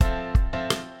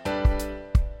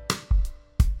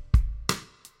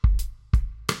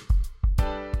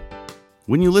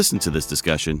When you listen to this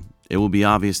discussion, it will be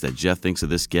obvious that Jeff thinks of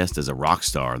this guest as a rock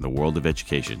star in the world of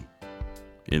education.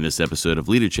 In this episode of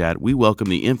Leader Chat, we welcome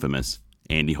the infamous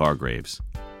Andy Hargreaves.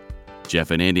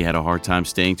 Jeff and Andy had a hard time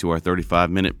staying to our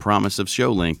 35-minute promise of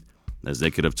show length, as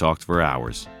they could have talked for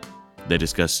hours. They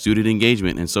discussed student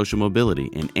engagement and social mobility,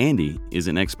 and Andy is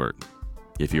an expert.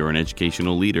 If you're an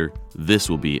educational leader, this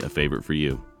will be a favorite for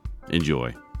you.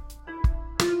 Enjoy.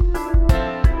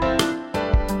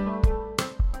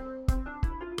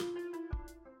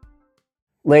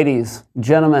 Ladies,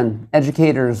 gentlemen,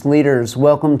 educators, leaders,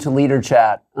 welcome to Leader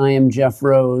Chat. I am Jeff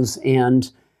Rose, and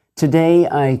today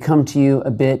I come to you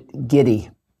a bit giddy.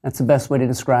 That's the best way to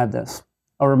describe this.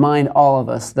 I'll remind all of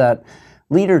us that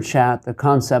Leader Chat, the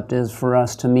concept is for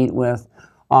us to meet with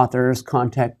authors,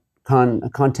 content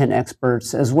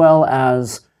experts, as well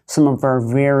as some of our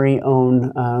very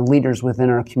own leaders within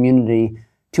our community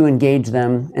to engage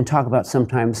them and talk about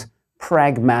sometimes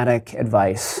pragmatic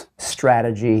advice,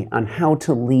 strategy on how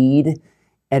to lead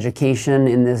education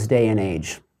in this day and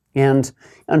age. And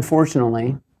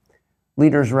unfortunately,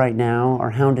 leaders right now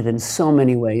are hounded in so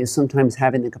many ways, sometimes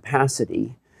having the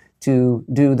capacity to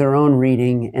do their own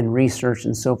reading and research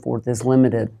and so forth is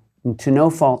limited, to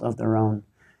no fault of their own.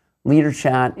 Leader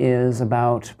Chat is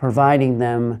about providing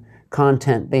them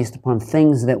content based upon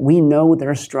things that we know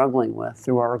they're struggling with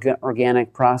through our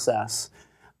organic process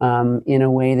in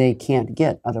a way they can't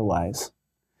get otherwise.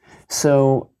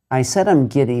 So I said I'm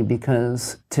giddy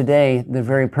because today the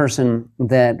very person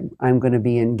that I'm going to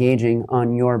be engaging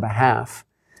on your behalf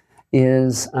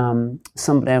is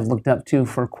somebody I've looked up to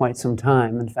for quite some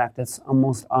time. In fact, it's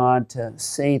almost odd to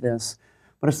say this,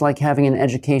 but it's like having an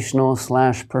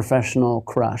educational/professional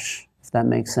crush, if that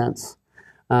makes sense,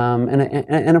 and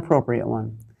an appropriate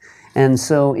one. And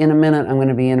so in a minute, I'm going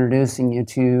to be introducing you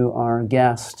to our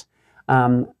guest.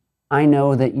 I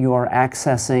know that you are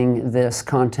accessing this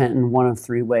content in one of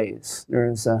three ways.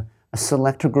 There's a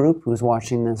select group who's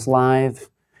watching this live.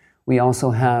 We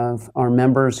also have our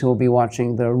members who will be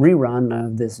watching the rerun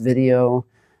of this video,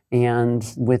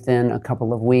 and within a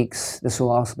couple of weeks, this will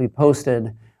also be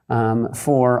posted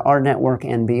for our network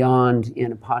and beyond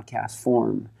in a podcast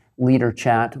form, Leader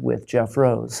Chat with Jeff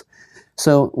Rose.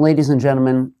 So, ladies and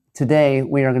gentlemen, today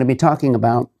we are going to be talking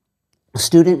about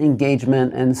student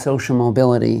engagement and social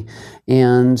mobility,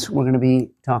 and we're going to be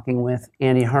talking with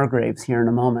Andy Hargreaves here in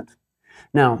a moment.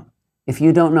 Now, if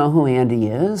you don't know who Andy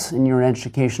is and you're an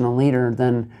educational leader,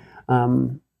 then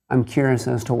I'm curious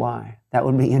as to why. That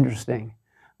would be interesting.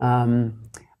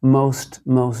 Most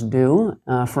do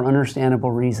for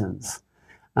understandable reasons.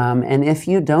 And if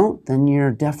you don't, then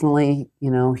you're definitely,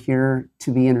 here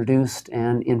to be introduced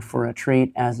and in for a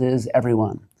treat, as is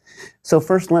everyone. So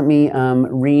first, let me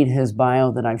read his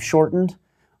bio that I've shortened,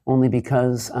 only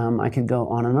because I could go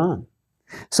on and on.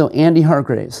 So Andy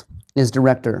Hargreaves is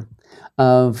director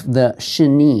of the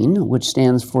CHENEEN, which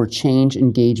stands for Change,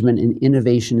 Engagement, and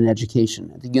Innovation in Education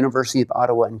at the University of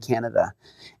Ottawa in Canada,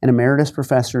 an emeritus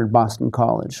professor at Boston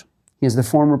College. He is the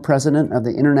former president of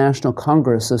the International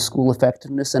Congress of School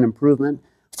Effectiveness and Improvement,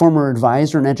 former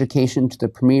advisor in education to the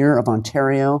Premier of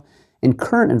Ontario, and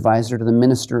current advisor to the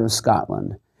Minister of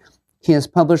Scotland. He has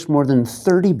published more than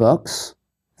 30 books,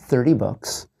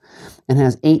 and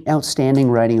has 8 outstanding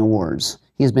writing awards.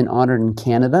 He has been honored in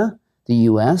Canada, the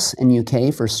US, and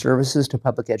UK for services to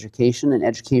public education and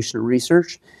educational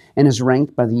research, and is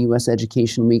ranked by the US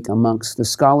Education Week amongst the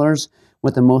scholars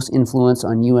with the most influence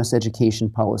on US education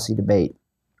policy debate.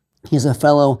 He is a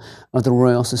fellow of the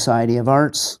Royal Society of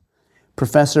Arts.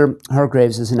 Professor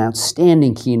Hargreaves is an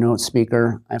outstanding keynote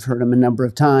speaker. I've heard him a number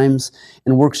of times,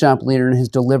 and workshop leader, and has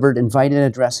delivered invited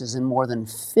addresses in more than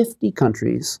 50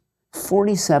 countries,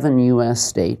 47 US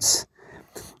states,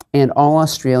 and all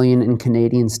Australian and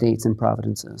Canadian states and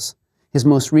provinces. His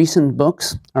most recent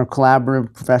books are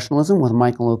Collaborative Professionalism with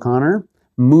Michael O'Connor,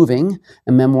 Moving,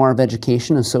 a Memoir of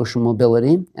Education and Social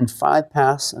Mobility, and 5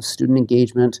 Paths of Student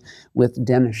Engagement with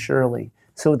Dennis Shirley.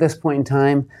 So at this point in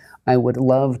time, I would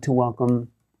love to welcome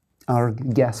our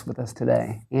guest with us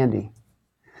today, Andy.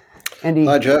 Andy,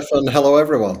 hi Jeff, and hello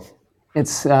everyone.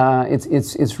 It's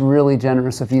really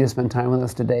generous of you to spend time with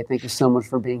us today. Thank you so much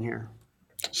for being here.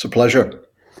 It's a pleasure.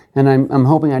 And I'm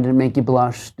hoping I didn't make you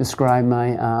blush. Describe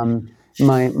my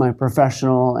my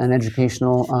professional and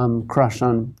educational crush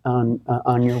on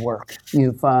your work.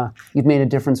 You've made a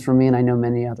difference for me, and I know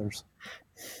many others.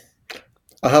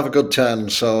 I have a good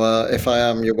 10, so if I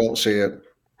am, you won't see it.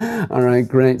 All right,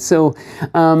 great. So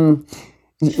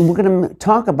we're going to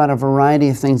talk about a variety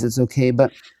of things. It's okay,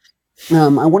 but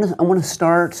I want to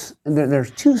start.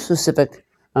 There's 2 specific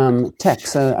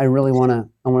texts I really want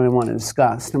to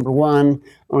discuss. Number one,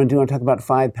 I want to talk about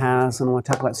 5 paths, and I want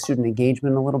to talk about student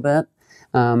engagement a little bit.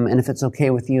 And if it's okay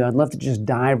with you, I'd love to just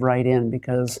dive right in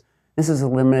because this is a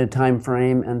limited time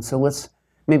frame, and so let's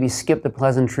maybe skip the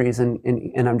pleasantries and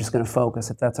I'm just going to focus,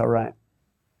 if that's all right.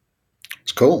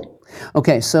 It's cool.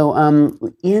 Okay, so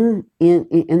in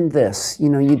this,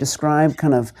 you describe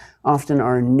kind of often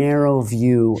our narrow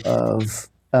view of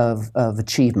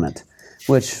achievement,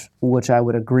 which I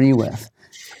would agree with.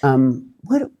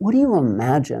 What do you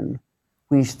imagine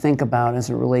we should think about as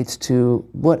it relates to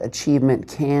what achievement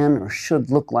can or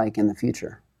should look like in the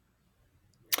future?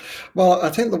 Well, I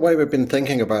think the way we've been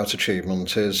thinking about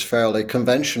achievement is fairly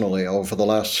conventionally over the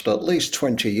last at least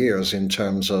 20 years in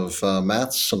terms of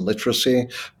maths and literacy,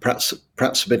 perhaps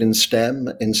a bit in STEM,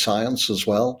 in science as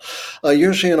well,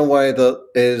 usually in a way that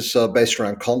is based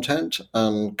around content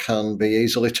and can be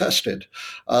easily tested.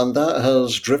 And that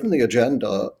has driven the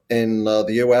agenda in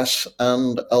the US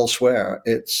and elsewhere.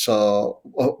 It's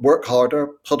work harder,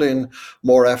 put in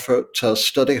more effort,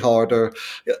 study harder,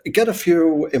 get a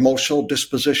few emotional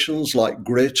dispositions like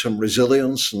grit and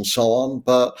resilience and so on,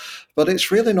 but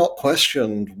it's really not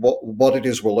questioned what it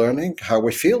is we're learning, how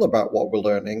we feel about what we're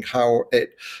learning, how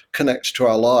it connects to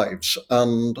our lives.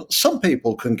 And some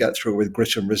people can get through with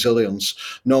grit and resilience,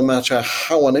 no matter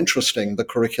how uninteresting the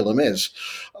curriculum is.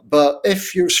 But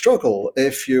if you struggle,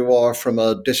 if you are from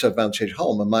a disadvantaged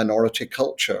home, a minority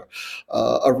culture,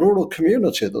 a rural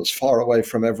community that's far away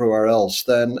from everywhere else,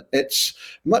 then it's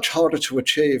much harder to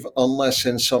achieve unless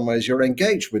in some ways you're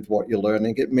engaged with what you're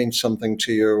learning. It means something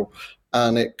to you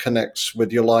and it connects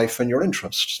with your life and your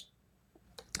interests.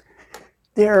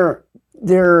 There's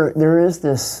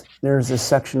this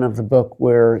section of the book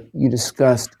where you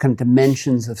discussed kind of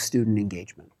dimensions of student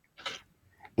engagement,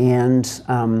 and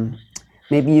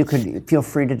maybe you could feel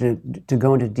free to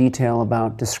go into detail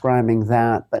about describing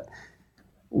that. But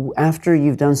after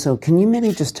you've done so, can you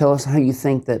maybe just tell us how you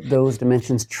think that those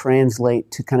dimensions translate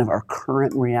to kind of our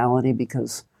current reality?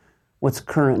 Because what's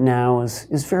current now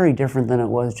is very different than it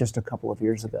was just a couple of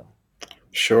years ago.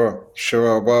 Sure.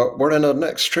 Well, we're in an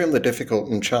extremely difficult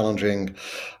and challenging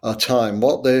time.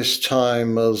 What this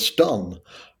time has done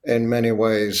in many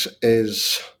ways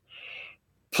is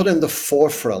put in the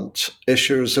forefront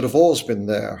issues that have always been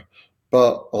there,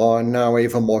 but are now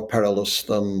even more perilous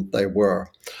than they were.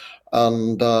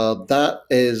 And that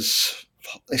is,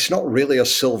 it's not really a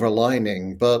silver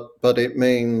lining, but it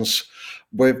means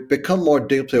we've become more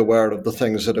deeply aware of the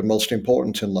things that are most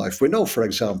important in life. We know, for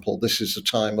example, this is a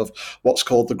time of what's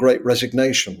called the Great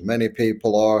Resignation. Many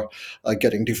people are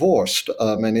getting divorced.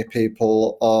 Many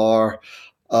people are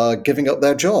giving up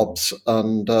their jobs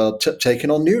and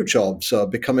taking on new jobs,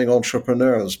 becoming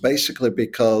entrepreneurs, basically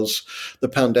because the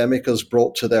pandemic has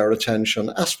brought to their attention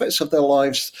aspects of their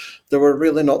lives they were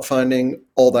really not finding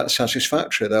all that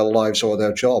satisfactory, their lives or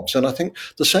their jobs. And I think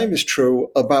the same is true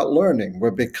about learning.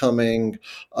 We're becoming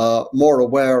more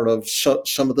aware of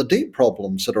some of the deep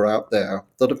problems that are out there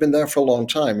that have been there for a long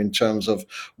time in terms of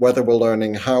whether we're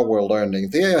learning, how we're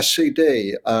learning. The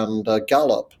ASCD and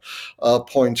Gallup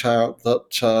point out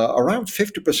that around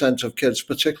 50% of kids,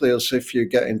 particularly as if you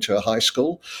get into high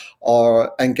school,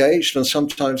 are engaged and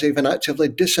sometimes even actively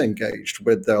disengaged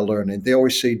with their learning. The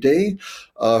OECD,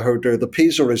 who do the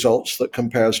PISA results that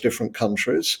compares different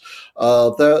countries,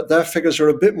 their figures are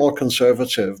a bit more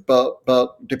conservative, but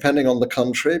depending on the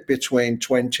country, between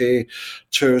 20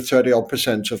 to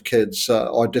 30% of kids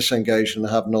are disengaged and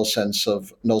have no sense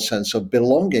of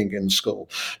belonging in school.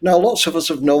 Now, lots of us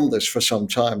have known this for some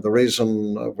time. The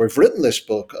reason we've written this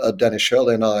book, Dennis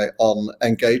Shirley and I, on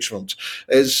engagement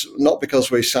is not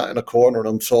because we sat in a corner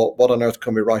and thought, what on earth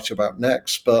can we write about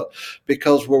next? But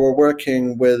because we were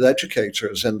working with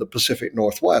educators in the Pacific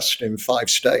Northwest in 5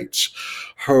 states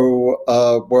who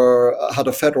had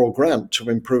a federal grant to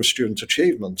improve student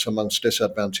achievement amongst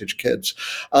disadvantaged kids.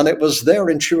 And it was their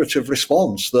intuitive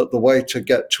response that the way to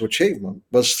get to achievement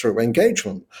was through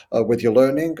engagement with your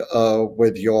learning,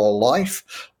 with your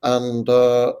life, and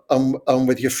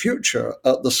with your future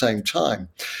at the same time.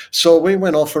 So we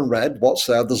went off and read what's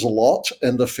there. There's a lot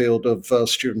in the field of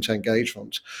student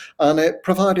engagement, and it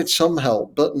provided some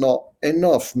help, but not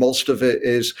enough. Most of it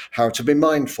is how to be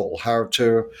mindful, how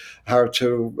to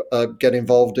get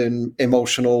involved in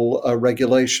emotional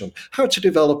regulation, how to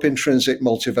develop intrinsic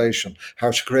motivation,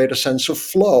 how to create a sense of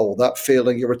flow, that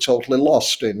feeling you were totally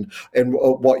lost in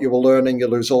what you were learning, you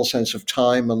lose all sense of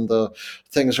time and the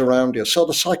things around you. So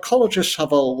the psychologists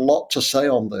have a lot to say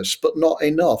on this, but not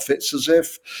enough. It's as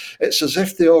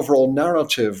if the overall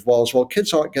narrative was, well,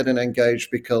 kids aren't getting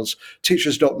engaged because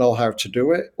teachers don't know how to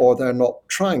do it, or they're not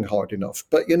trying hard hard enough.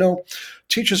 But,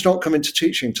 teachers don't come into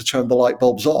teaching to turn the light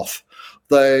bulbs off.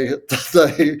 They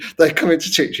come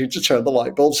into teaching to turn the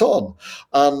light bulbs on.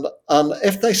 And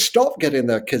if they stop getting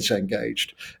their kids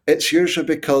engaged, it's usually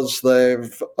because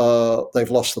they've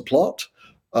lost the plot,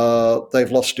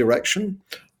 they've lost direction,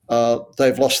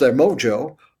 they've lost their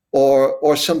mojo,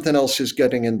 or something else is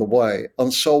getting in the way.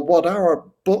 And so what our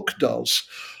book does,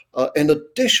 in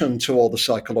addition to all the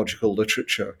psychological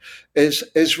literature,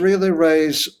 is really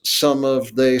raise some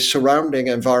of the surrounding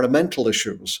environmental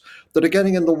issues that are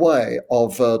getting in the way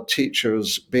of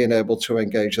teachers being able to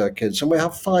engage their kids. And we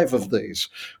have 5 of these,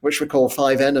 which we call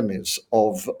 5 enemies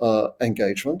of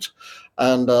engagement.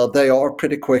 And they are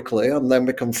pretty quickly, and then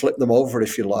we can flip them over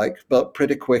if you like, but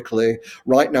pretty quickly,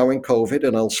 right now in COVID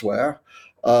and elsewhere,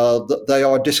 they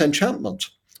are disenchantment.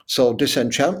 So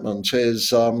disenchantment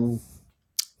is you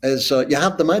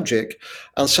have the magic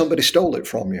and somebody stole it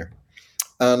from you.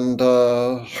 And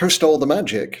who stole the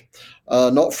magic?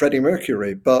 Not Freddie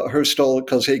Mercury, but who stole,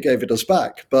 because he gave it us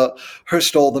back, but who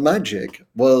stole the magic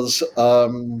was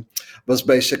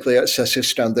basically excessive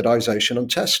standardization and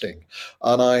testing.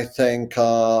 And I think a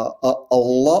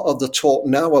lot of the talk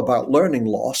now about learning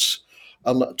loss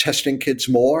and testing kids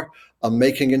more and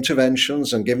making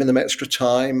interventions and giving them extra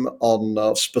time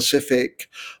on specific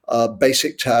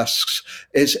basic tasks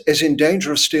is in danger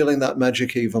of stealing that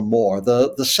magic even more.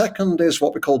 The second is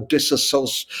what we call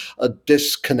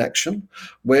disconnection,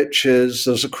 which is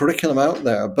there's a curriculum out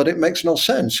there, but it makes no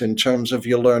sense in terms of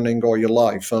your learning or your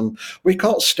life. And we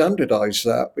can't standardize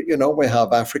that. But, we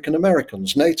have African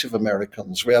Americans, Native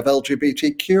Americans, we have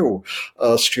LGBTQ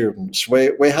students,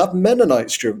 we have Mennonite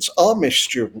students, Amish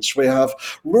students, we have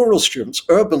rural students,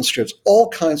 urban students, all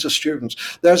kinds of students.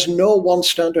 There's no one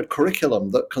standard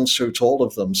curriculum that can suit all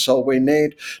of them. So we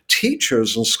need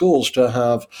teachers and schools to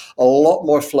have a lot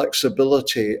more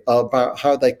flexibility about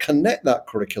how they connect that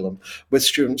curriculum with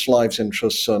students' lives,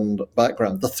 interests, and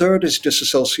background. The third is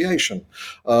disassociation,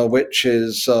 which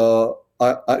is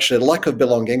actually lack of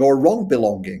belonging or wrong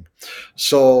belonging.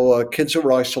 So kids who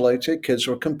are isolated, kids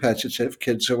who are competitive,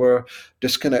 kids who are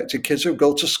disconnected, kids who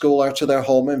go to school out of their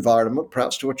home environment,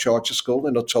 perhaps to a charter school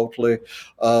in a totally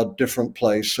different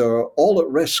place, are all at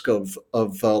risk of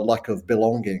lack of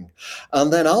belonging.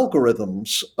 And then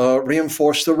algorithms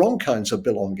reinforce the wrong kinds of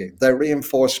belonging. They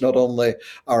reinforce not only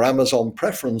our Amazon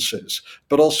preferences,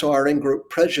 but also our in-group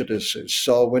prejudices.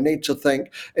 So we need to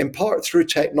think, in part through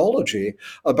technology,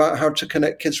 about how to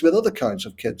connect kids with other kinds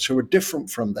of kids who are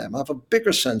different from them, have a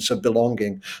bigger sense of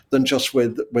belonging than just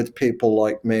with people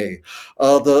like me.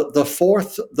 The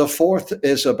fourth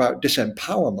is about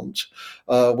disempowerment,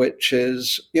 which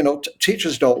is,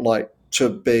 teachers don't like to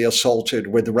be assaulted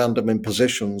with random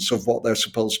impositions of what they're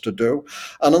supposed to do.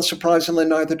 And unsurprisingly,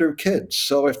 neither do kids.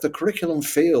 So if the curriculum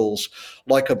feels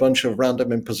like a bunch of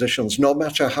random impositions, no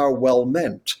matter how well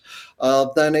meant,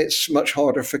 then it's much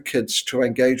harder for kids to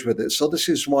engage with it. So this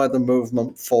is why the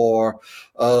movement for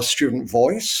student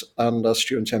voice and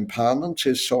student empowerment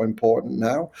is so important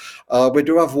now. We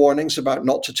do have warnings about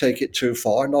not to take it too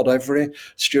far. Not every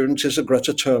student is a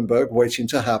Greta Thunberg waiting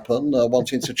to happen,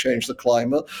 wanting to change the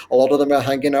climate. A lot of them are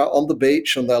hanging out on the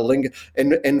beach and they're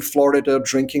in Florida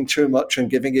drinking too much and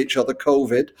giving each other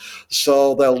COVID.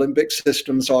 So their limbic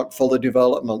systems aren't fully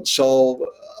developed. So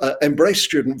embrace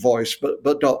student voice, but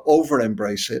don't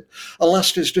over-embrace it. And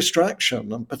last is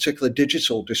distraction, and particularly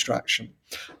digital distraction.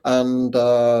 And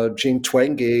Jean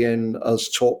Twenge has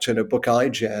talked in her book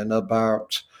iGen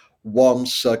about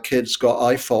once kids got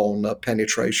iPhone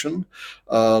penetration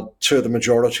to the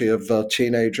majority of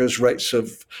teenagers, rates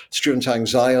of student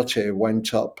anxiety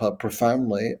went up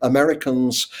profoundly.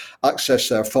 Americans access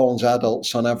their phones,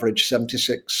 adults, on average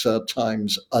 76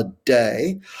 times a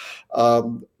day.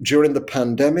 During the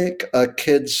pandemic,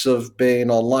 kids have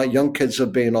been online, young kids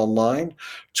have been online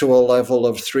to a level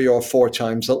of 3 or 4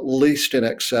 times, at least in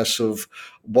excess of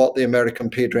what the American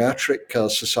Pediatric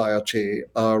Society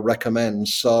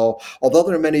recommends. So although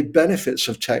there are many benefits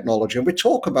of technology, and we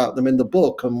talk about them in the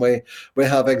book, and we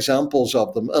have examples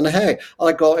of them. And hey,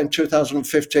 in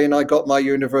 2015, I got my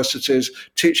university's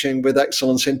Teaching with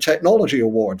Excellence in Technology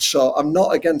award. So I'm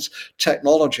not against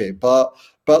technology, but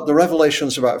the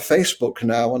revelations about Facebook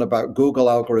now and about Google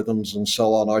algorithms and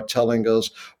so on are telling us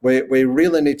we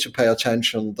really need to pay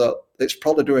attention that it's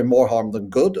probably doing more harm than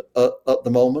good at the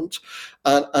moment.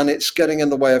 And it's getting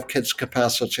in the way of kids'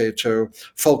 capacity to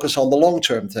focus on the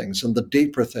long-term things and the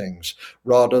deeper things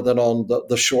rather than on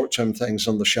the short-term things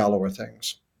and the shallower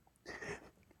things.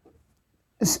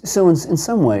 So in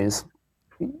some ways,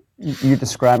 you're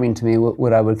describing to me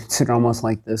what I would consider almost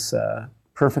like this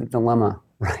perfect dilemma,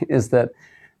 right? Is that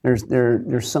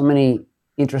there's so many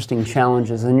interesting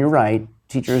challenges. And you're right,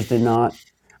 teachers did not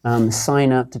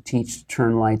sign up to teach to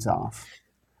turn lights off.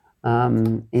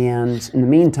 And in the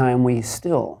meantime, we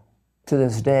still, to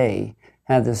this day,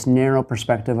 have this narrow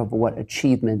perspective of what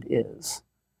achievement is.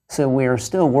 So we are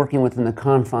still working within the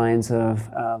confines of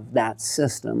that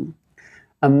system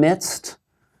amidst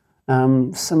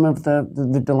some of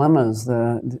the dilemmas,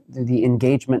 the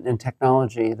engagement in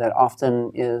technology that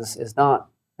often is not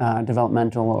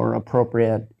developmental or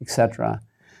appropriate, etc.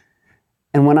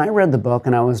 And when I read the book,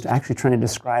 and I was actually trying to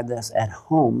describe this at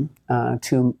home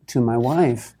to my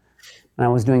wife, and I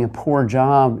was doing a poor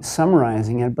job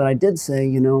summarizing it, but I did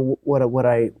say, what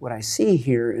I see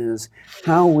here is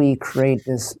how we create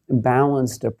this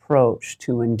balanced approach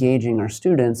to engaging our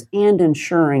students and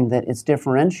ensuring that it's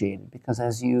differentiated, because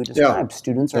as you described,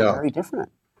 students are very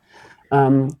different.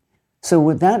 So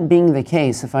with that being the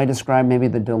case, if I describe maybe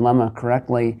the dilemma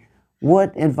correctly,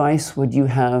 what advice would you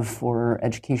have for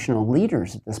educational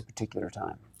leaders at this particular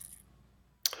time?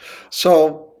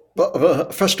 So,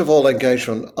 first of all,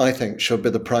 engagement, I think, should be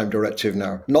the prime directive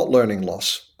now, not learning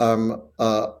loss. I mean,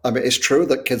 it's true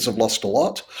that kids have lost a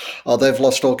lot. They've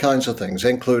lost all kinds of things,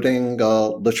 including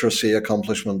literacy,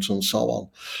 accomplishments, and so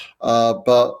on.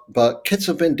 But kids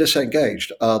have been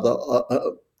disengaged.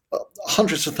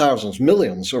 Hundreds of thousands,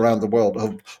 millions around the world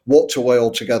have walked away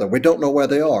altogether. We don't know where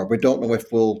they are. We don't know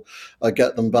if we'll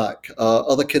get them back.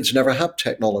 Other kids never had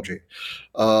technology.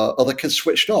 Other kids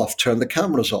switched off, turned the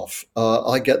cameras off.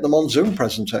 I get them on Zoom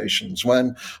presentations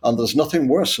and there's nothing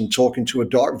worse than talking to a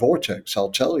dark vortex,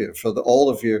 I'll tell you, for all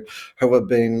of you who have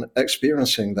been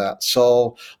experiencing that.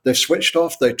 So they've switched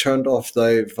off, they turned off,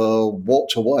 they've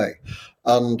walked away.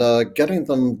 And getting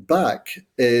them back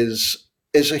is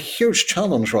a huge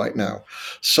challenge right now.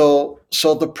 So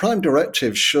the prime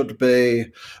directive should be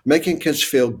making kids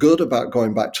feel good about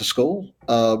going back to school,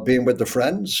 being with their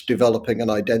friends, developing an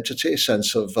identity,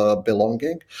 sense of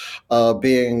belonging,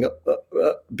 being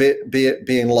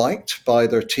liked by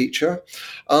their teacher,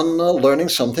 and learning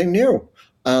something new.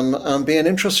 And being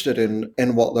interested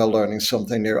in what they're learning,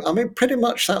 something new. I mean, pretty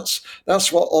much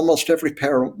that's what almost every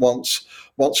parent wants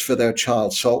for their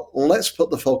child. So let's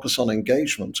put the focus on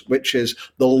engagement, which is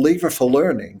the lever for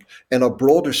learning in a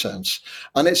broader sense.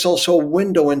 And it's also a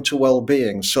window into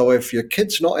well-being. So if your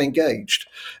kid's not engaged,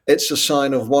 it's a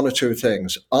sign of one or two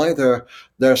things. Either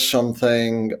there's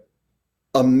something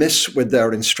amiss with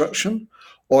their instruction,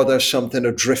 or there's something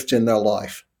adrift in their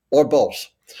life, or both.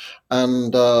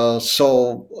 And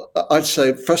so I'd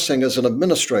say first thing as an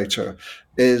administrator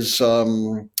is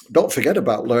don't forget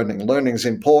about learning. Learning is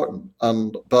important,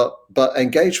 but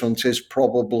engagement is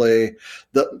probably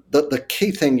the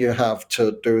key thing you have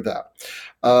to do that.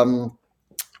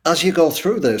 As you go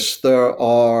through this, there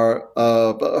are,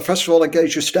 first of all,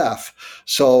 engage your staff.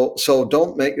 So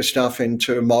don't make your staff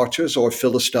into martyrs or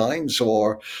Philistines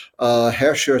or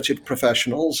hair-shirted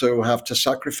professionals who have to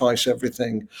sacrifice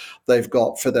everything they've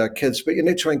got for their kids. But you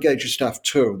need to engage your staff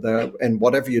too. In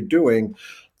whatever you're doing,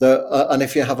 and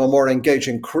if you have a more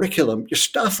engaging curriculum, your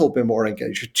staff will be more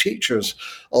engaged. Your teachers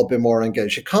will be more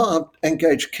engaged. You can't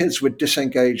engage kids with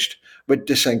disengaged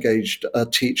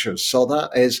teachers. So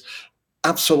that is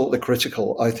absolutely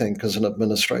critical, I think, as an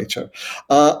administrator.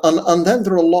 And then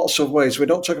there are lots of ways. We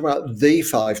don't talk about the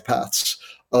 5 paths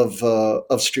of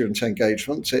student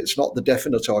engagement. It's not the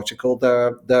definite article.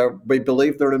 We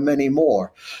believe there are many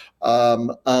more. And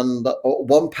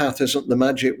one path isn't the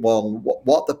magic one.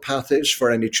 What the path is for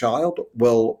any child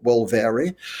will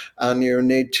vary. And you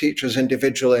need teachers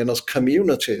individually and as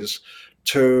communities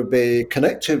to be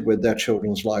connected with their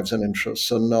children's lives and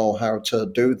interests and know how to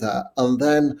do that. And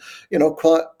then,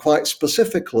 quite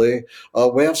specifically,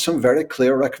 we have some very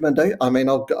clear recommendations. I mean,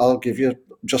 I'll give you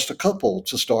just a couple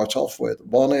to start off with.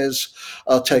 One is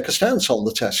take a stance on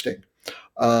the testing.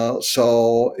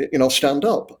 So stand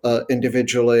up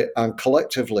individually and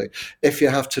collectively. If you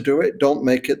have to do it, don't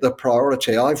make it the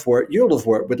priority. You'll have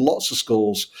worked with lots of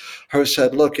schools who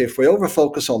said, look, if we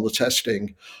overfocus on the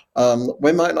testing,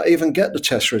 we might not even get the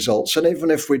test results. And even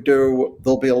if we do,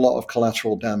 there'll be a lot of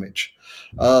collateral damage.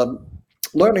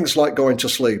 Learning's like going to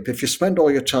sleep. If you spend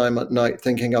all your time at night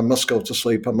thinking, I must go to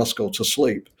sleep, you'll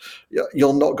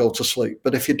not go to sleep.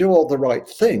 But if you do all the right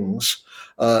things,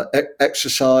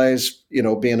 exercise,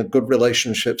 be in good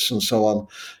relationships and so on,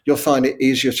 you'll find it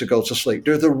easier to go to sleep.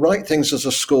 Do the right things as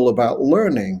a school about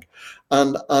learning.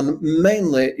 And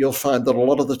mainly you'll find that a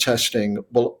lot of the testing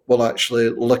will actually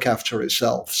look after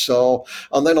itself. So,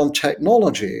 and then on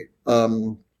technology,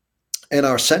 in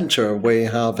our center, we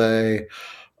have a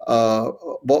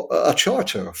a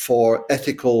charter for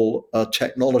ethical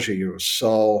technology use.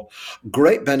 So,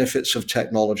 great benefits of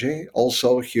technology,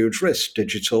 also huge risks.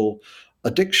 Digital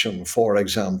addiction, for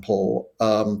example.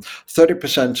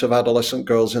 30% of adolescent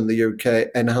girls in the UK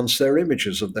enhance their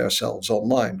images of themselves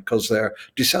online because they're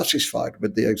dissatisfied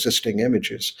with the existing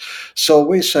images. So,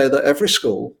 we say that every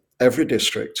school, every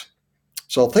district,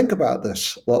 so think about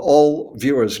this, well, all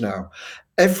viewers now,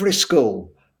 every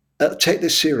school, take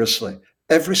this seriously,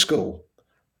 every school,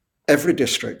 every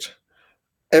district,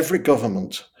 every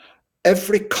government,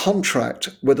 every contract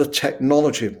with a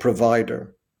technology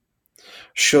provider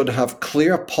should have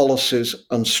clear policies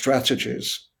and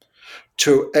strategies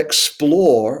to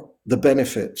explore the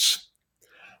benefits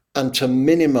and to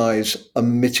minimize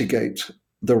and mitigate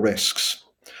the risks.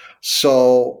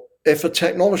 So if a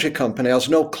technology company has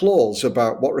no clause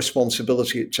about what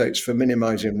responsibility it takes for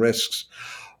minimizing risks,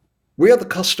 we are the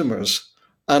customers.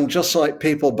 And just like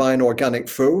people buying organic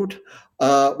food,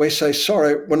 we say,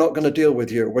 sorry, we're not going to deal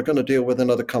with you. We're going to deal with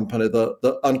another company.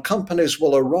 And companies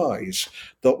will arise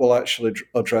that will actually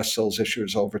address those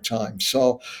issues over time.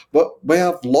 So, but we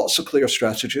have lots of clear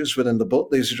strategies within the book.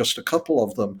 These are just a couple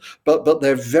of them, but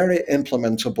they're very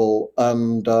implementable.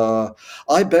 And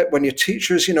I bet when your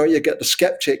teachers, you get the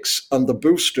skeptics and the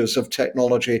boosters of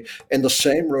technology in the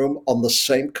same room on the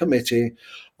same committee.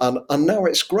 And now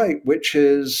it's great, which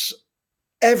is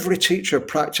every teacher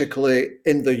practically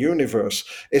in the universe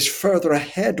is further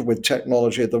ahead with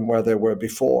technology than where they were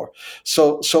before.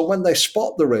 So when they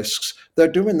spot the risks, they're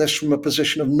doing this from a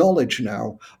position of knowledge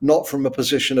now, not from a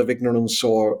position of ignorance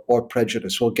or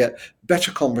prejudice. We'll get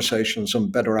better conversations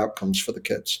and better outcomes for the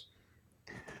kids.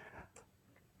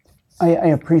 I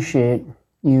appreciate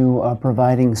you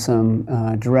providing some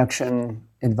direction,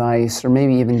 advice, or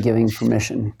maybe even giving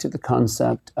permission to the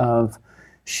concept of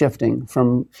shifting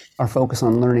from our focus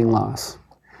on learning loss.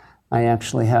 I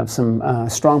actually have some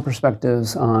strong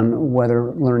perspectives on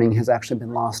whether learning has actually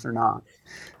been lost or not.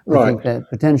 Right. I think that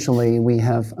potentially we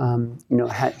have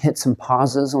hit some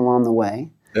pauses along the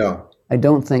way. Yeah. I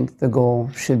don't think the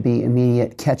goal should be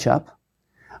immediate catch up.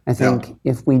 I think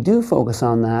if we do focus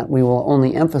on that, we will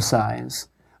only emphasize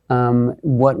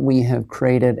what we have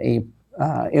created.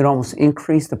 It almost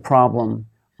increased the problem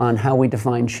on how we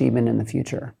define achievement in the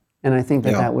future. And I think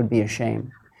that would be a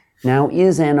shame. Now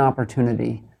is an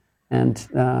opportunity. And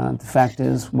the fact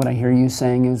is, what I hear you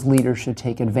saying is leaders should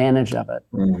take advantage of it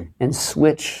and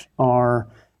switch our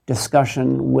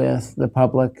discussion with the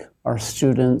public, our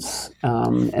students,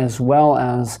 as well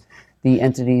as the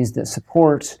entities that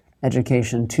support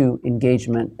education to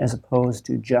engagement as opposed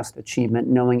to just achievement,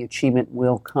 knowing achievement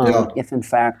will come if in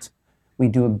fact we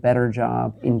do a better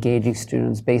job engaging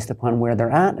students based upon where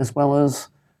they're at, as well as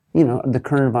the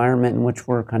current environment in which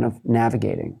we're kind of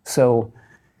navigating. So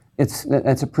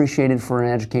it's appreciated for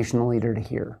an educational leader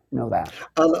to know that.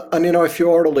 And if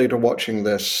you are a leader watching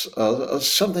this,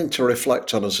 something to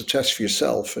reflect on as a test for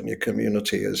yourself and your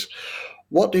community is,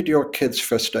 what did your kids'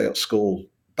 first day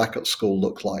back at school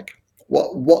look like?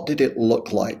 What did it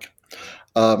look like?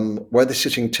 Were they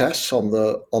sitting tests on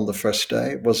the first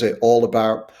day? Was it all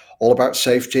about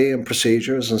safety and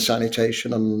procedures and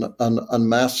sanitation and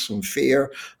masks and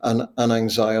fear and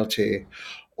anxiety?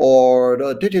 Or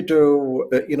did you do,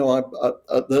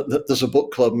 there's a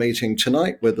book club meeting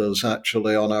tonight with us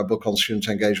actually on our book on student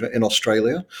engagement in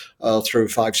Australia through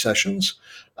 5 sessions.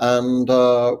 And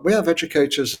we have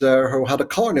educators there who had a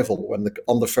carnival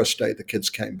on the first day the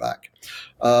kids came back,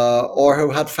 or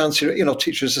who had fancy,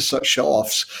 teachers are such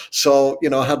show-offs, so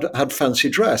had fancy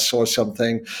dress or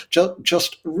something,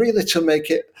 just really to make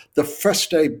it the first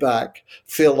day back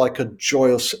feel like a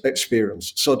joyous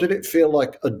experience. So did it feel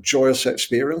like a joyous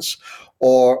experience?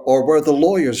 Or were the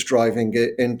lawyers driving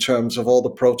it in terms of all the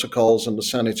protocols and the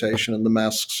sanitation and the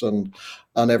masks and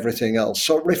everything else?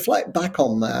 So reflect back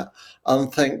on that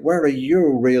and think, where are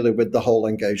you really with the whole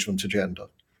engagement agenda?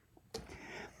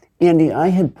 Andy, I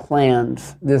had planned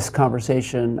this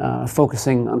conversation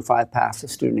focusing on 5 paths of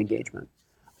student engagement.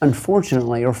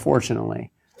 Unfortunately, or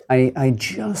fortunately, I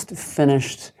just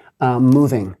finished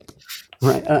Moving,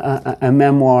 right, a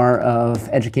memoir of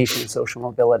education and social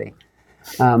mobility.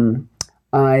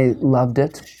 I loved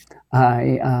it.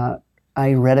 I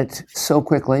read it so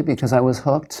quickly because I was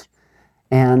hooked.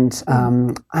 And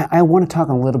I want to talk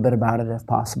a little bit about it if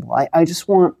possible. I just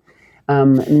want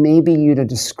maybe you to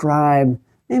describe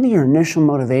maybe your initial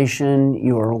motivation,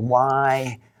 your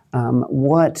why,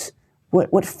 what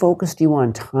focused you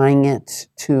on tying it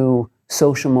to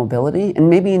social mobility. And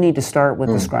maybe you need to start with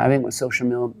describing what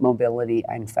social mobility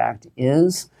in fact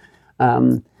is.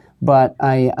 but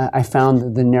I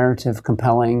found the narrative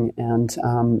compelling, and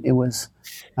it was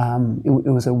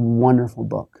a wonderful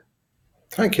book.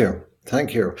 Thank you.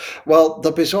 Thank you. Well,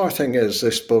 the bizarre thing is,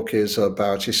 this book is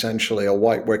about essentially a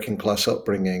white working class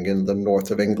upbringing in the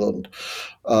north of England.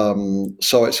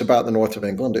 So it's about the north of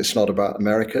England. It's not about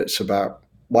America. It's about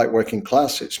white working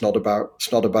class. It's not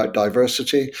about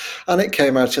diversity. And it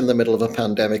came out in the middle of a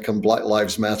pandemic and Black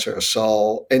Lives Matter.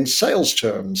 So in sales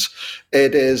terms,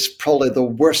 it is probably the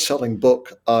worst selling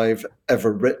book I've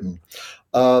ever written.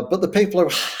 But the people who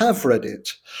have read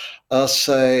it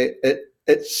say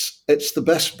it's the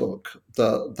best book.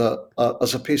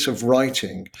 As a piece of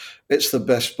writing, it's the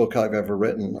best book I've ever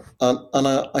written, and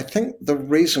I think the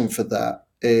reason for that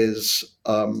is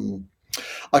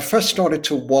I first started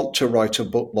to want to write a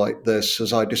book like this,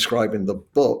 as I describe in the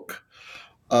book,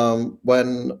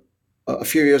 when a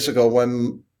few years ago,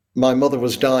 when my mother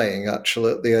was dying,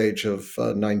 actually at the age of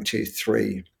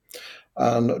 93,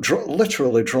 and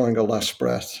literally drawing her last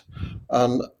breath,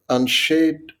 and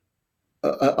she'd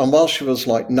and while she was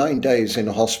like 9 days in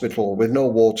a hospital with no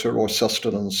water or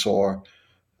sustenance or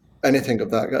anything of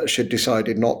that, she'd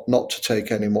decided not to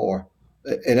take any more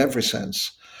in every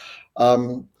sense.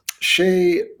 Um,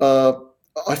 I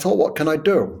thought, what can I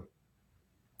do?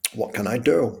 What can I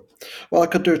do? Well, I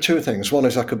could do two things. One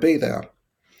is I could be there.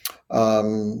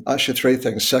 Actually, three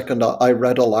things. Second, I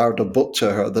read aloud a book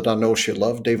to her that I know she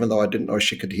loved, even though I didn't know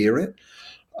she could hear it.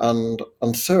 And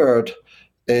third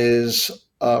is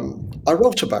I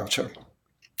wrote about her.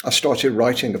 I started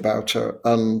writing about her,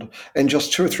 and in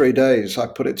just 2 or 3 days, I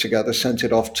put it together, sent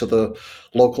it off to the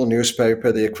local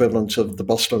newspaper, the equivalent of the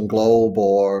Boston Globe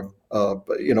or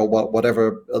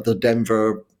whatever, the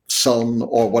Denver Sun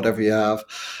or whatever you have,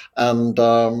 and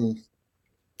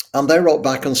they wrote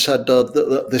back and said,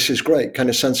 "This is great. Can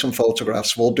you send some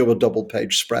photographs? We'll do a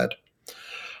double-page spread."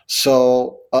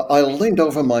 So I leaned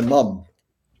over my mum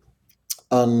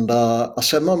and I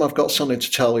said, "Mum, I've got something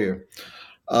to tell you.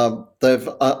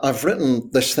 I've written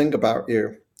this thing about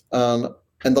you,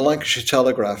 in the Lancashire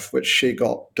Telegraph, which she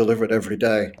got delivered every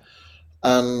day,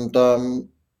 and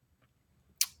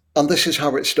this is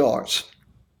how it starts."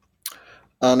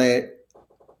 And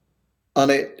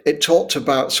it talked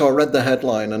about. So I read the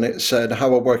headline, and it said,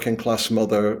 "How a working class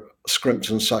mother scrimped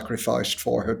and sacrificed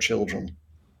for her children."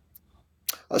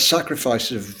 A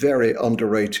sacrifice is a very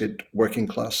underrated working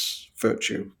class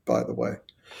virtue, by the way,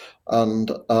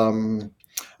 and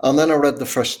then I read the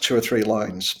first two or three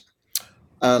lines,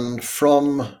 and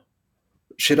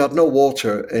she'd had no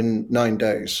water in 9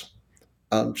 days,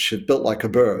 and she'd built like a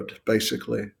bird,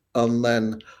 basically. And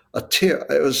then a tear,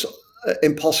 it was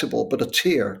impossible, but a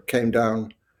tear came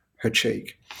down her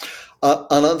cheek.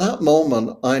 And at that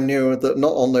moment, I knew that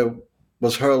not only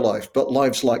was her life, but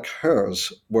lives like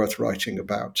hers worth writing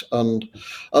about. And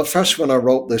at first, when I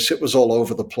wrote this, it was all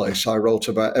over the place. I wrote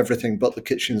about everything but the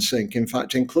kitchen sink, in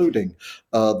fact, including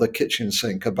the kitchen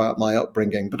sink, about my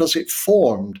upbringing. But as it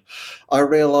formed, I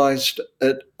realized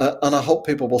it, and I hope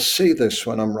people will see this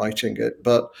when I'm writing it,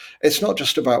 but it's not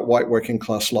just about white working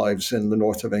class lives in the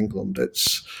north of England. And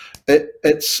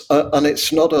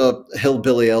it's not a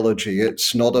hillbilly elegy.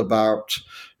 It's not about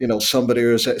somebody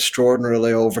who's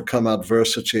extraordinarily overcome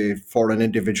adversity for an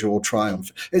individual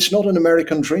triumph. It's not an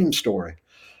American dream story,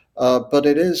 but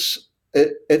it's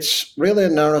really a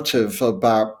narrative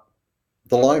about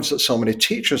the lives that so many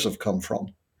teachers have come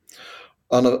from,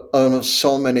 and of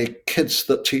so many kids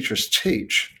that teachers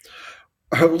teach,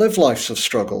 who live lives of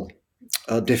struggle,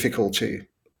 difficulty,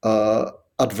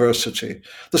 adversity,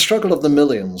 the struggle of the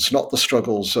millions, not the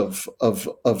struggles of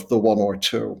the one or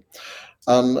two.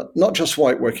 And not just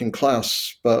white working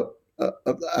class, but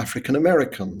African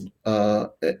American,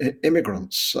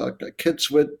 immigrants,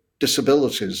 kids with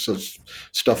disabilities. There's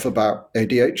stuff about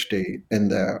ADHD in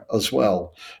there as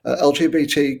well.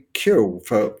 LGBTQ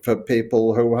for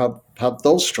people who have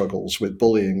those struggles with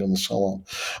bullying and so on.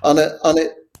 And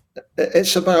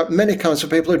it's about many kinds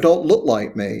of people who don't look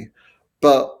like me,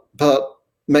 but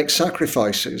make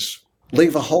sacrifices,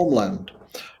 leave a homeland,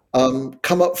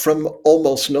 come up from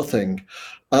almost nothing,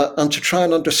 and to try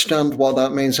and understand what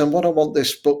that means. And what I want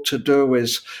this book to do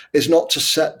is not to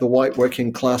set the white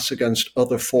working class against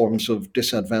other forms of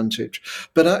disadvantage,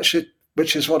 but actually,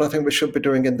 which is what I think we should be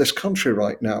doing in this country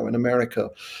right now, in America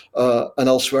and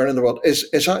elsewhere in the world,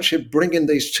 is actually bringing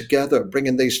these together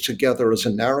as a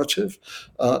narrative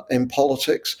in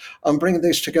politics, and bringing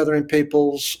these together in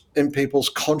people's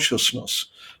consciousness.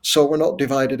 So we're not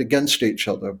divided against each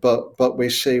other, but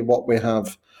we see what we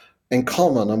have in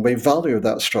common, and we value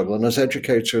that struggle. And as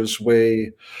educators,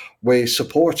 we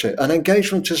support it. And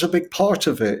engagement is a big part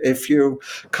of it. If you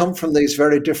come from these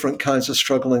very different kinds of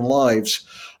struggling lives,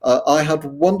 I had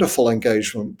wonderful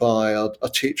engagement by a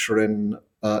teacher in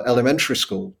elementary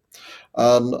school.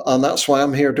 And that's why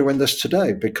I'm here doing this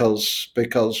today,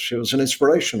 because she was an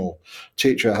inspirational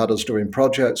teacher, had us doing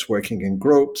projects, working in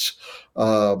groups,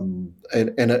 in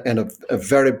a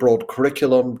very broad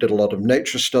curriculum, did a lot of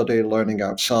nature study, learning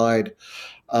outside.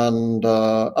 And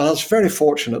I was very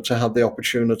fortunate to have the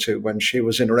opportunity when she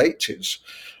was in her 80s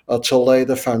to lay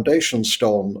the foundation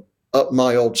stone at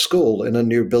my old school in a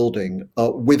new building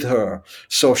with her.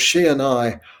 So she and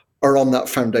I are on that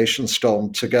foundation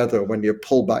stone together when you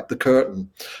pull back the curtain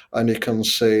and you can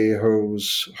see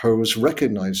who's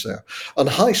recognized there. And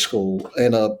high school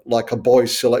in a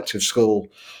boys selective school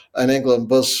in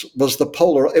England was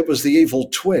it was the evil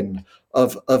twin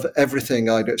of everything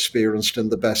I'd experienced in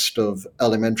the best of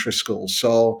elementary school.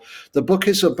 So the book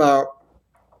is about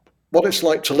what it's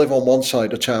like to live on one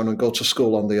side of town and go to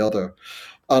school on the other.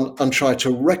 And try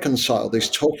to reconcile these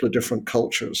totally different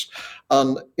cultures.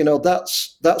 And,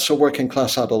 that's a working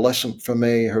class adolescent for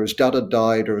me, whose dad had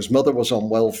died, or his mother was on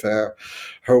welfare,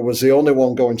 who was the only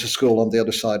one going to school on the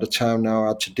other side of town now,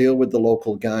 had to deal with the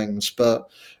local gangs. But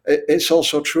it's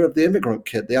also true of the immigrant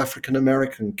kid, the African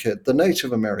American kid, the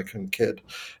Native American kid.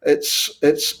 It's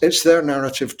their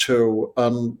narrative too,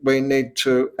 and we need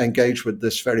to engage with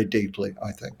this very deeply,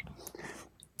 I think.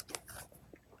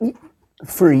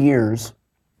 For years,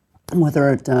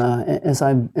 whether as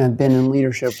I've been in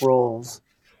leadership roles,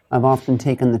 I've often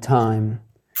taken the time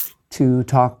to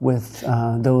talk with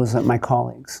those my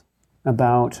colleagues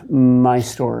about my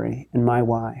story and my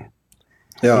why.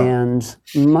 Yeah. And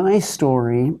my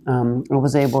story, I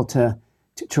was able to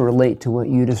relate to what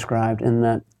you described, in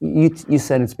that you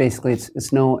said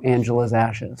it's no Angela's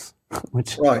ashes,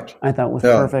 which right. I thought was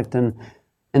perfect. And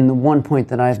the one point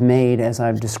that I've made as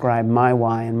I've described my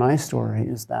why and my story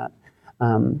is that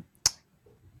I'm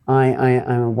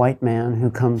a white man who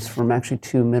comes from actually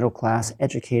two middle-class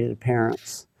educated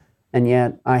parents, and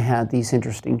yet I had these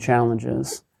interesting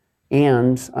challenges,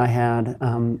 and I had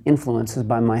influences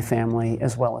by my family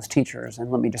as well as teachers, and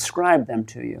let me describe them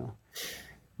to you.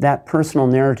 That personal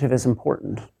narrative is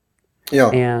important. Yeah.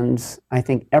 And I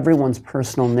think everyone's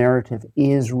personal narrative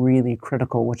is really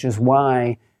critical, which is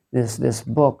why this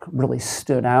book really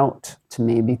stood out to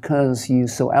me, because you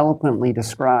so eloquently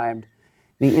described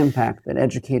the impact that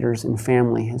educators and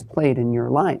family has played in your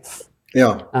life,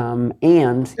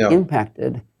 and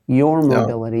impacted your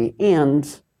mobility,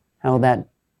 and how that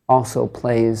also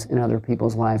plays in other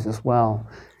people's lives as well.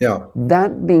 Yeah.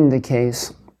 That being the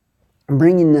case,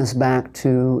 bringing this back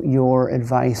to your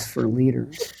advice for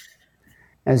leaders,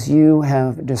 as you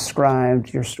have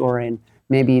described your story, and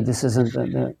maybe this isn't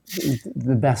the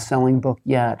best-selling book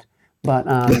yet, but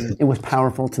it was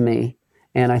powerful to me,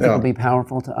 and I think it'll be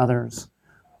powerful to others.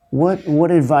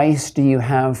 What advice do you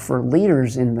have for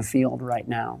leaders in the field right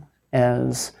now,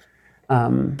 as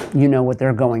you know what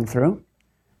they're going through?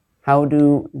 How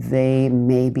do they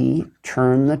maybe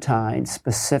turn the tide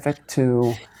specific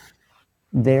to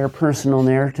their personal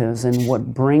narratives and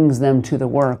what brings them to the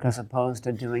work, as opposed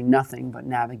to doing nothing but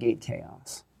navigate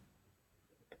chaos?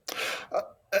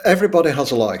 Everybody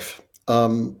has a life.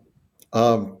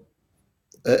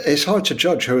 It's hard to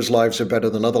judge whose lives are better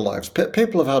than other lives.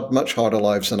 People have had much harder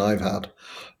lives than I've had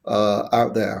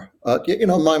out there.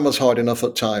 Mine was hard enough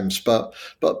at times, but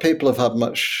people have had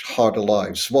much harder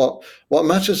lives. What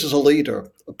matters as a leader,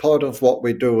 part of what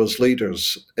we do as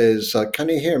leaders is, can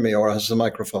you hear me, or has the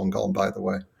microphone gone, by the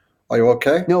way? Are you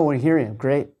okay? No, we hear you.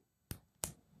 Great.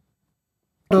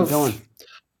 Keep going.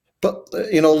 But,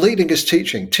 leading is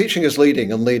teaching. Teaching is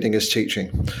leading, and leading is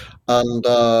teaching. And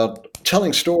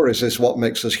telling stories is what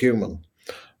makes us human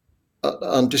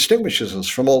and distinguishes us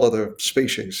from all other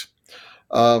species.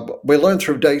 We learn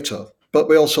through data, but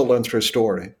we also learn through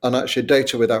story. And actually,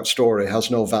 data without story has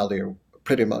no value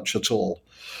pretty much at all.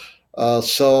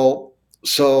 So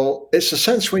it's the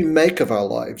sense we make of our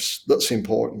lives that's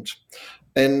important.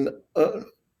 And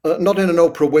not in an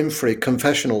Oprah Winfrey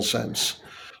confessional sense,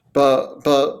 but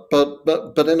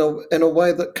in a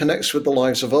way that connects with the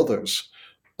lives of others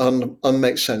and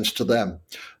makes sense to them.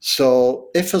 So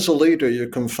if as a leader you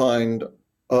can find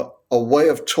a way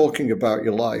of talking about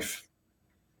your life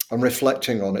and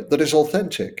reflecting on it that is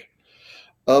authentic,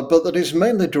 but that is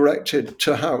mainly directed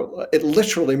to how it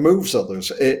literally moves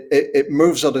others. It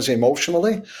moves others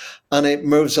emotionally, and it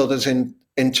moves others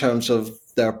in terms of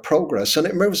their progress, and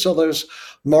it moves others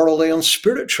morally and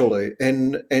spiritually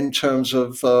in terms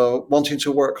of wanting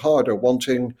to work harder,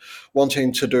 wanting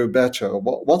to do better,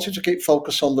 wanting to keep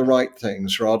focus on the right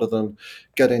things rather than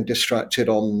getting distracted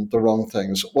on the wrong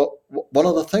things. One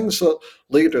of the things that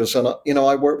leaders, and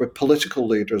I work with political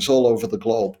leaders all over the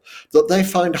globe, that they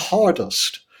find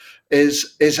hardest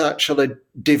is actually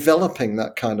developing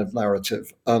that kind of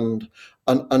narrative and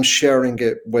sharing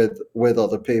it with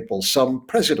other people. Some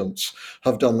presidents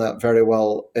have done that very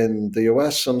well in the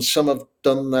US, and some have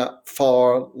done that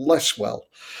far less well.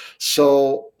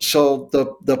 So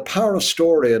the power of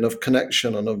story and of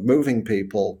connection and of moving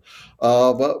people,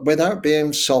 but without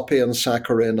being soppy and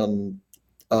saccharine and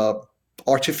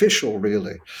artificial,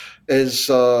 really, is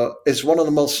one of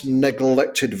the most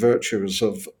neglected virtues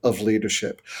of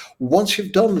leadership. Once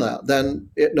you've done that, then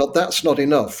that's not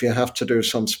enough. You have to do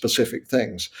some specific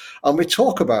things, and we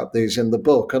talk about these in the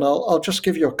book. And I'll just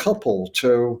give you a couple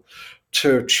to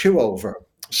chew over.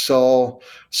 So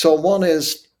one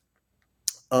is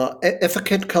if a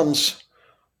kid comes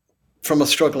from a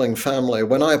struggling family.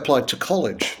 When I applied to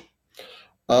college,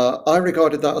 I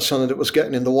regarded that as something that was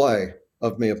getting in the way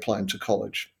of me applying to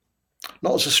college,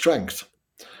 not as a strength.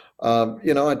 I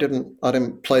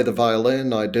didn't play the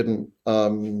violin. I didn't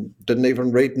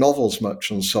even read novels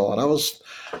much, and so on. I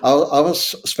was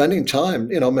spending time.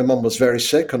 My mum was very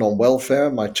sick and on welfare.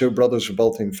 My two brothers were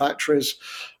both in factories.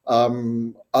 I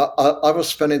was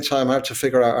spending time how to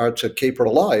figure out how to keep her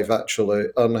alive, actually,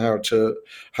 and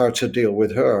how to deal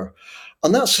with her,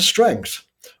 and that's a strength.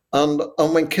 And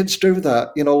when kids do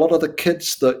that, a lot of the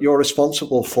kids that you're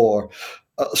responsible for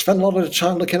spend a lot of the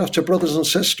time looking after brothers and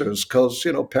sisters because,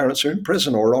 parents are in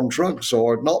prison or on drugs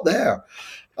or not there.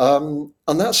 And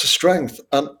that's a strength.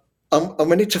 And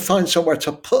we need to find somewhere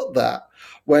to put that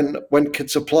when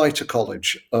kids apply to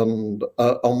college and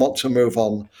want to move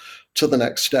on to the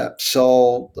next step.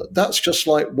 So that's just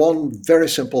like one very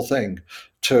simple thing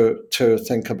to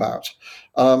think about.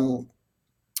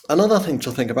 Another thing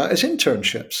to think about is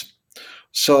internships.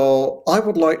 So I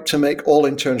would like to make all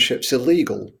internships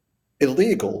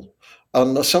illegal,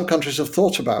 and some countries have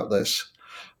thought about this,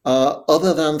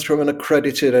 other than through an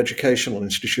accredited educational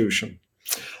institution.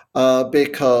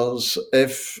 Because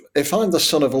if I'm the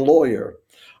son of a lawyer,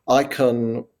 I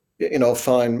can,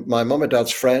 find my mum and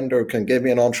dad's friend who can give me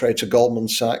an entree to Goldman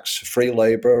Sachs, free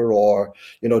labor, or,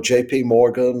 JP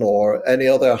Morgan, or any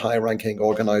other high-ranking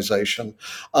organization,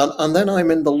 and then I'm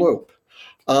in the loop.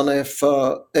 And if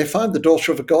I'm the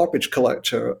daughter of a garbage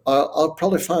collector, I'll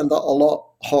probably find that a lot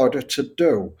harder to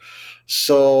do.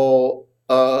 So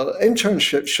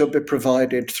internships should be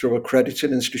provided through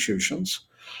accredited institutions.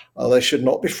 They should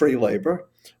not be free labor,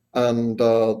 and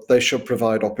they should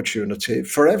provide opportunity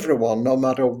for everyone, no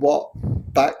matter what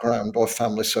background or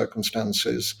family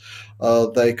circumstances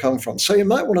they come from. So you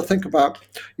might want to think about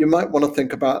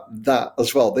that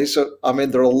as well.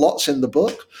 There are lots in the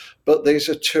book, but these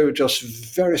are two just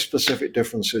very specific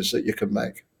differences that you can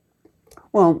make.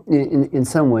 Well, in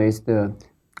some ways, the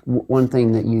one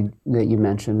thing that you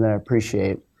mentioned that I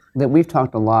appreciate, that we've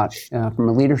talked a lot from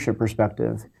a leadership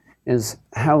perspective, is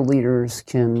how leaders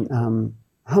can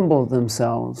humble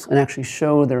themselves and actually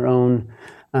show their own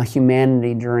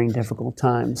humanity during difficult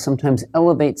times. Sometimes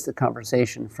elevates the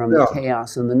conversation from the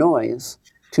chaos and the noise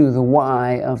to the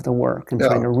why of the work and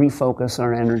trying to refocus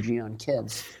our energy on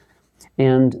kids.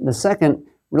 And the second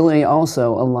really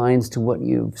also aligns to what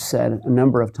you've said a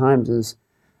number of times, is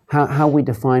how we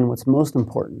define what's most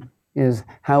important, is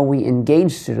how we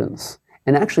engage students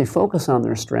and actually focus on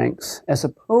their strengths as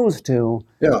opposed to,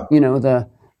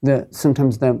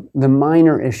 sometimes the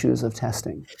minor issues of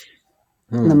testing,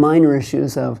 the minor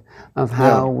issues of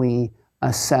how we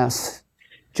assess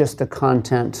just the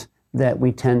content that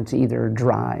we tend to either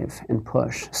drive and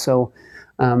push. So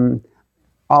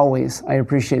always, I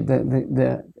appreciate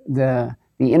the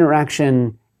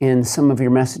interaction in some of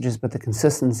your messages, but the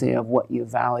consistency of what you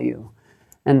value.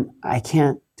 And I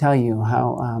can't tell you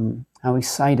how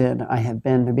excited I have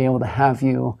been to be able to have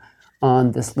you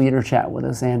on this Leader Chat with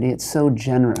us, Andy. It's so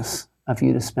generous of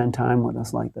you to spend time with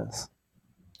us like this.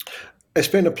 It's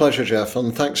been a pleasure, Jeff,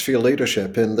 and thanks for your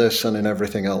leadership in this and in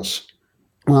everything else.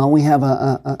 Well, we have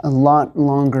a lot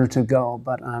longer to go,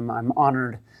 but I'm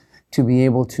honored to be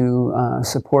able to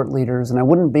support leaders, and I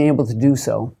wouldn't be able to do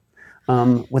so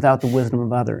without the wisdom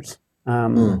of others.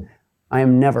 I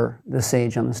am never the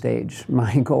sage on the stage.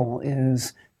 My goal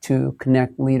is to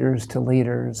connect leaders to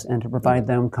leaders and to provide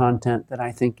them content that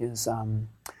I think is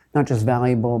not just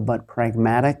valuable, but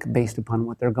pragmatic based upon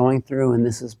what they're going through. And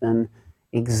this has been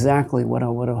exactly what I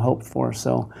would have hoped for.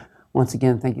 So once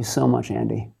again, thank you so much,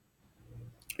 Andy.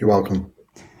 You're welcome.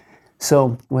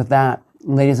 So with that,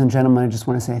 ladies and gentlemen, I just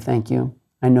want to say thank you.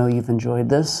 I know you've enjoyed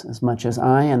this as much as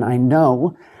I, and I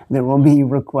know there will be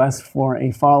requests for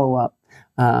a follow-up.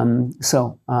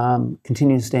 So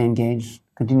continue to stay engaged,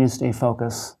 continue to stay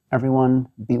focused. Everyone,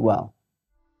 be well.